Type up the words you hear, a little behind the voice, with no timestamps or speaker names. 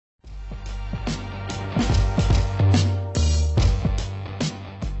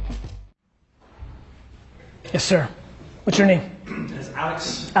Yes, sir. What's your name? It's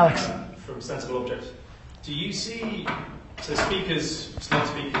Alex. Alex. From Sensible Objects. Do you see, speakers, smart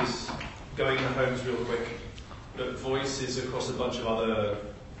speakers, going in the homes real quick, but voice is across a bunch of other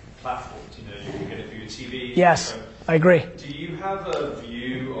platforms? You can get it through your TV. Yes, I agree. Do you have a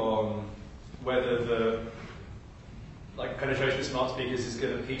view on whether the penetration of smart speakers is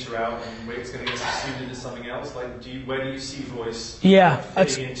going to peter out and where it's going to get subsumed into something else? Where do you see voice? Yeah,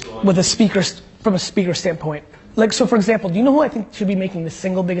 from a speaker standpoint. So for example, do you know who I think should be making the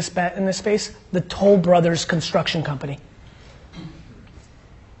single biggest bet in this space? The Toll Brothers Construction Company.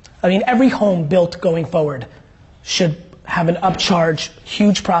 I mean, every home built going forward should have an upcharge,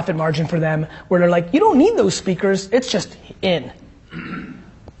 huge profit margin for them, where they're like, you don't need those speakers, it's just in,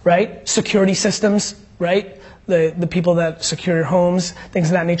 right? Security systems, right? The people that secure your homes, things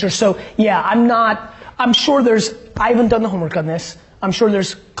of that nature. So yeah, I'm sure I haven't done the homework on this. I'm sure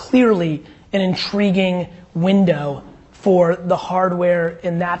there's clearly an intriguing window for the hardware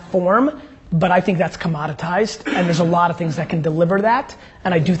in that form, but I think that's commoditized, and there's a lot of things that can deliver that,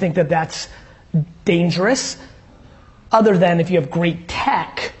 and I do think that that's dangerous, other than if you have great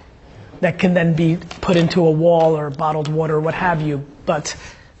tech that can then be put into a wall or bottled water or what have you. But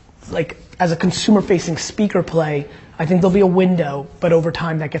as a consumer-facing speaker play, I think there'll be a window, but over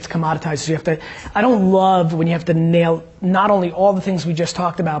time that gets commoditized. So I don't love when you have to nail not only all the things we just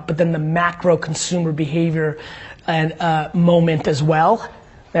talked about, but then the macro consumer behavior and moment as well.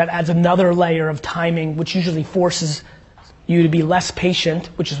 That adds another layer of timing, which usually forces you to be less patient,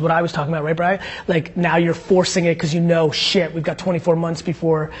 which is what I was talking about, right, Brian? Now you're forcing it because shit, we've got 24 months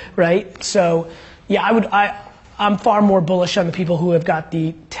before, right? So yeah, I'm far more bullish on the people who have got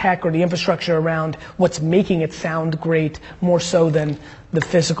the tech or the infrastructure around what's making it sound great, more so than the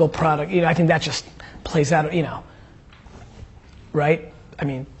physical product. I think that just plays out, right? I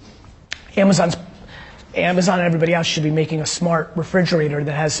mean, Amazon and everybody else should be making a smart refrigerator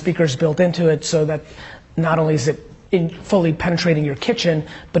that has speakers built into it, so that not only is it fully penetrating your kitchen,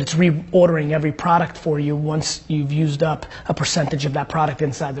 but it's reordering every product for you once you've used up a percentage of that product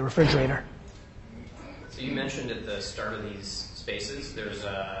inside the refrigerator. So you mentioned at the start of these spaces, there's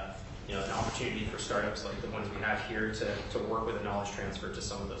an opportunity for startups like the ones we have here to work with a knowledge transfer to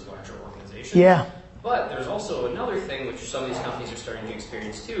some of those larger organizations. Yeah. But there's also another thing which some of these companies are starting to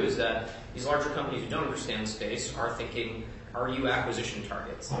experience too, is that these larger companies who don't understand the space are thinking, are you acquisition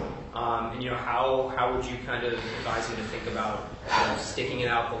targets? And how would you kind of advise them to think about sticking it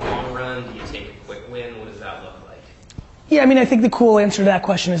out the long run? Do you take a quick win? What does that look like? Yeah, I mean, I think the cool answer to that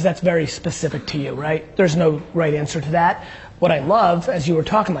question is that's very specific to you, right? There's no right answer to that. What I love, as you were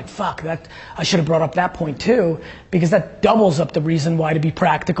talking, I should have brought up that point too, because that doubles up the reason why to be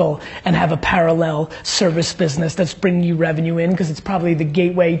practical and have a parallel service business that's bringing you revenue in, because it's probably the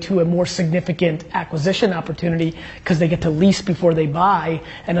gateway to a more significant acquisition opportunity, because they get to lease before they buy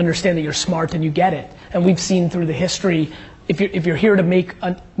and understand that you're smart and you get it. And we've seen through the history, if you're here to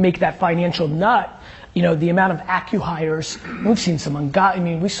make that financial nut, the amount of acqui-hires, we've seen some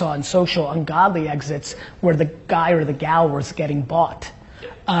we saw in social ungodly exits where the guy or the gal was getting bought.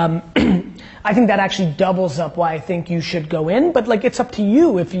 I think that actually doubles up why I think you should go in, but it's up to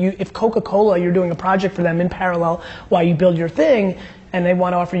you. If Coca-Cola, you're doing a project for them in parallel while you build your thing, and they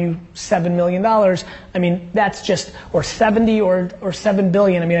want to offer you $7 million, I mean, that's just, or 70 or $7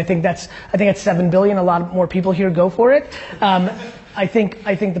 billion. I mean, I think at $7 billion, a lot more people here go for it. I think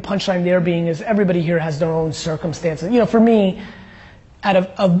the punchline there being is everybody here has their own circumstances. For me, at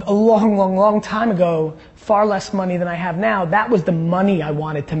a long time ago, far less money than I have now, that was the money I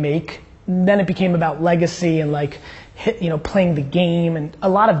wanted to make. Then it became about legacy and playing the game and a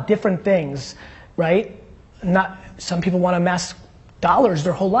lot of different things, right? Some people want to amass dollars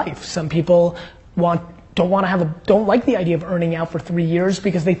their whole life. Some people don't like the idea of earning out for 3 years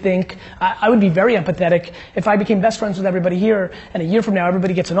because they think, I would be very empathetic if I became best friends with everybody here and a year from now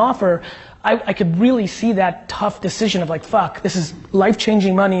everybody gets an offer. I could really see that tough decision of fuck, this is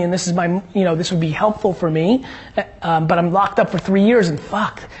life-changing money and this is this would be helpful for me, but I'm locked up for 3 years and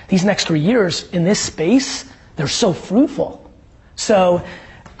fuck, these next 3 years in this space, they're so fruitful. So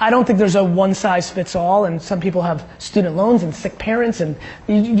I don't think there's a one-size-fits-all, and some people have student loans and sick parents, and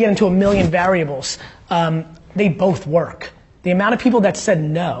you get into a million variables. They both work. The amount of people that said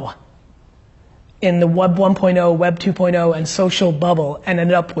no in the Web 1.0, Web 2.0, and social bubble and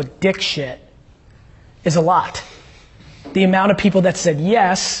ended up with dick shit is a lot. The amount of people that said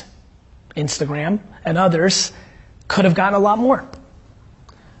yes, Instagram and others, could have gotten a lot more.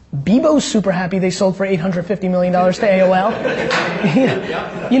 Bebo's super happy they sold for $850 million to AOL.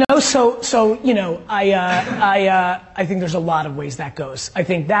 You know, so you know, I think there's a lot of ways that goes. I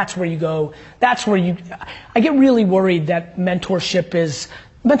think that's where you go. I get really worried that mentorship's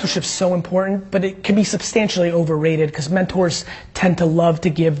so important, but it can be substantially overrated because mentors tend to love to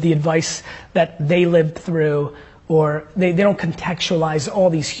give the advice that they lived through, or they don't contextualize all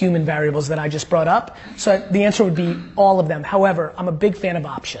these human variables that I just brought up. So the answer would be all of them. However, I'm a big fan of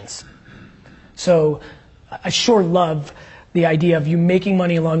options. So I sure love the idea of you making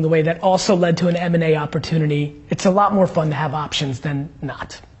money along the way that also led to an M&A opportunity. It's a lot more fun to have options than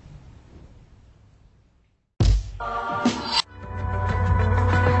not.